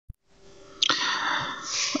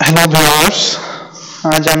Hello viewers,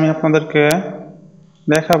 আজ আমি আপনাদেরকে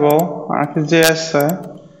দেখাবো ArcGIS এ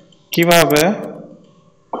কিভাবে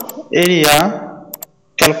এরিয়া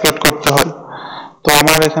ক্যালকুলেট করতে হয়। তো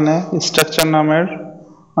আমার এখানে স্ট্রাকচার নামের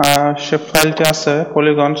শেপ ফাইলটি আছে,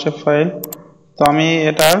 পলিগন শেপ ফাইল। তো আমি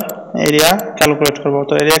এটার এরিয়া ক্যালকুলেট করব।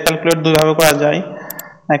 তো এরিয়া ক্যালকুলেট দুইভাবে করা যায়।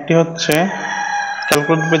 একটি হচ্ছে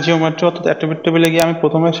ক্যালকুলেট বাই জিওমেট্রি, অর্থাৎ অ্যাট্রিবিউট টেবিলে গিয়ে আমি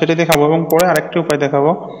প্রথমে সেটি দেখাবো এবং পরে আরেকটি উপায়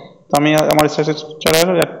দেখাবো। তো আমি আমার স্ট্রাকচারের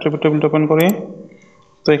অ্যাট্রিবিউট টেবিলটা ওপেন করি।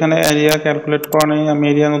 তো এখানে এরিয়া ক্যালকুলেট করা নেই, আমি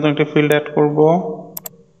এরিয়া নতুন একটা ফিল্ড অ্যাড করব।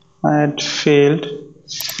 Add field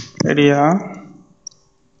area,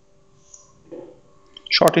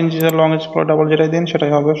 short inches আর লং ইঞ্চিস ডাবল যেটাই দিন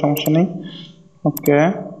সেটাই হবে, সমস্যা নেই। ওকে,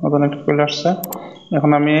 নতুন একটা ফিল্ড আসছে।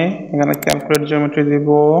 এখন আমি এখানে ক্যালকুলেট জিওমেট্রি দিব।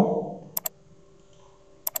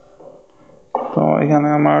 তো এখানে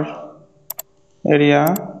আমার এরিয়া,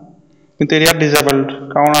 কিন্তু এরিয়া ডিসেবলড,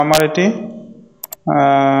 কারণ আমার এটি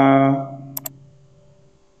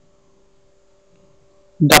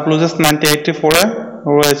WS 9084 এ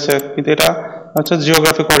রয়েছে, কিন্তু এটা হচ্ছে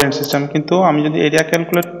জিওগ্রাফিক কোঅর্ডিনেট সিস্টেম। কিন্তু আমি যদি এরিয়া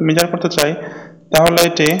ক্যালকুলেট মেজার করতে চাই তাহলে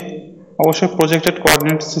এটি অবশ্যই প্রজেক্টেড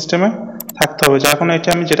কোঅর্ডিনেট সিস্টেমে থাকতে হবে। যার কারণে এটি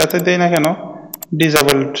আমি যেটাতে দিই না কেন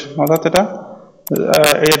ডিসেবলড, অর্থাৎ এটা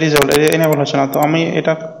এরিয়া ডিসেবলড, এরিয়া এনেবল হচ্ছে না। তো আমি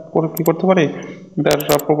এটা কি করতে পারি, এটার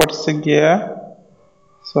প্রপার্টিসে গিয়ে,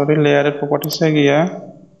 লেয়ারের প্রপার্টিসে গিয়ে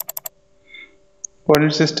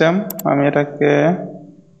কোঅর্ডিনেট সিস্টেম, আমি এটাকে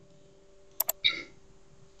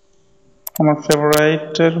আমার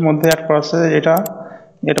ফেভারিটের মধ্যে অ্যাড করা আছে। এটা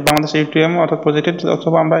বাংলাদেশ ইউটিএম অর্থাৎ প্রজেক্টেড,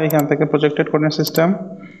 অথবা আমরা এখান থেকে প্রজেক্টেড কোঅর্ডিনেট সিস্টেম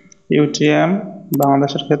ইউটিএম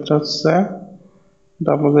বাংলাদেশের ক্ষেত্রে হচ্ছে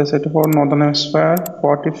WS84 নর্দার্ন হেমিস্ফিয়ার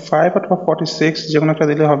 45 অথবা 46, যে কোনো একটা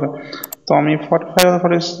দিলে হবে। তো আমি 45 অথবা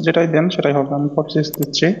 46 যেটাই দেন সেটাই হবে, আমি 46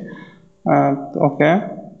 দিচ্ছি। ওকে,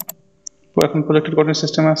 তো এখন প্রজেক্টেড কোঅর্ডিনেট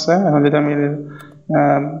সিস্টেম আছে। এখন যদি আমি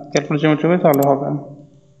ক্যালকুলেট জিওমেট্রি করি তাহলে হবে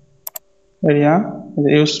area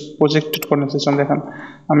use projected coordinate system. দেখেন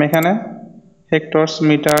আমি এখানে হেক্টরস,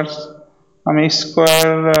 মিটারস, আমি স্কোয়ার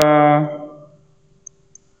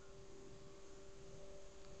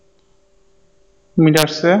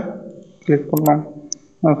মিটারসে ক্লিক করলাম।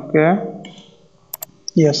 ওকে,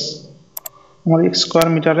 ইয়েস, আমার স্কোয়ার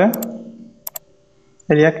মিটারে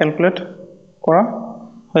এরিয়া ক্যালকুলেট করা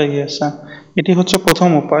হয়ে গিয়েছে। এটি হচ্ছে প্রথম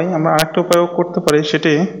উপায়। আমরা আরেকটা উপায়ও করতে পারি,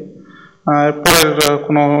 সেটি পরের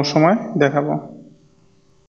কোনো সময় দেখাবো।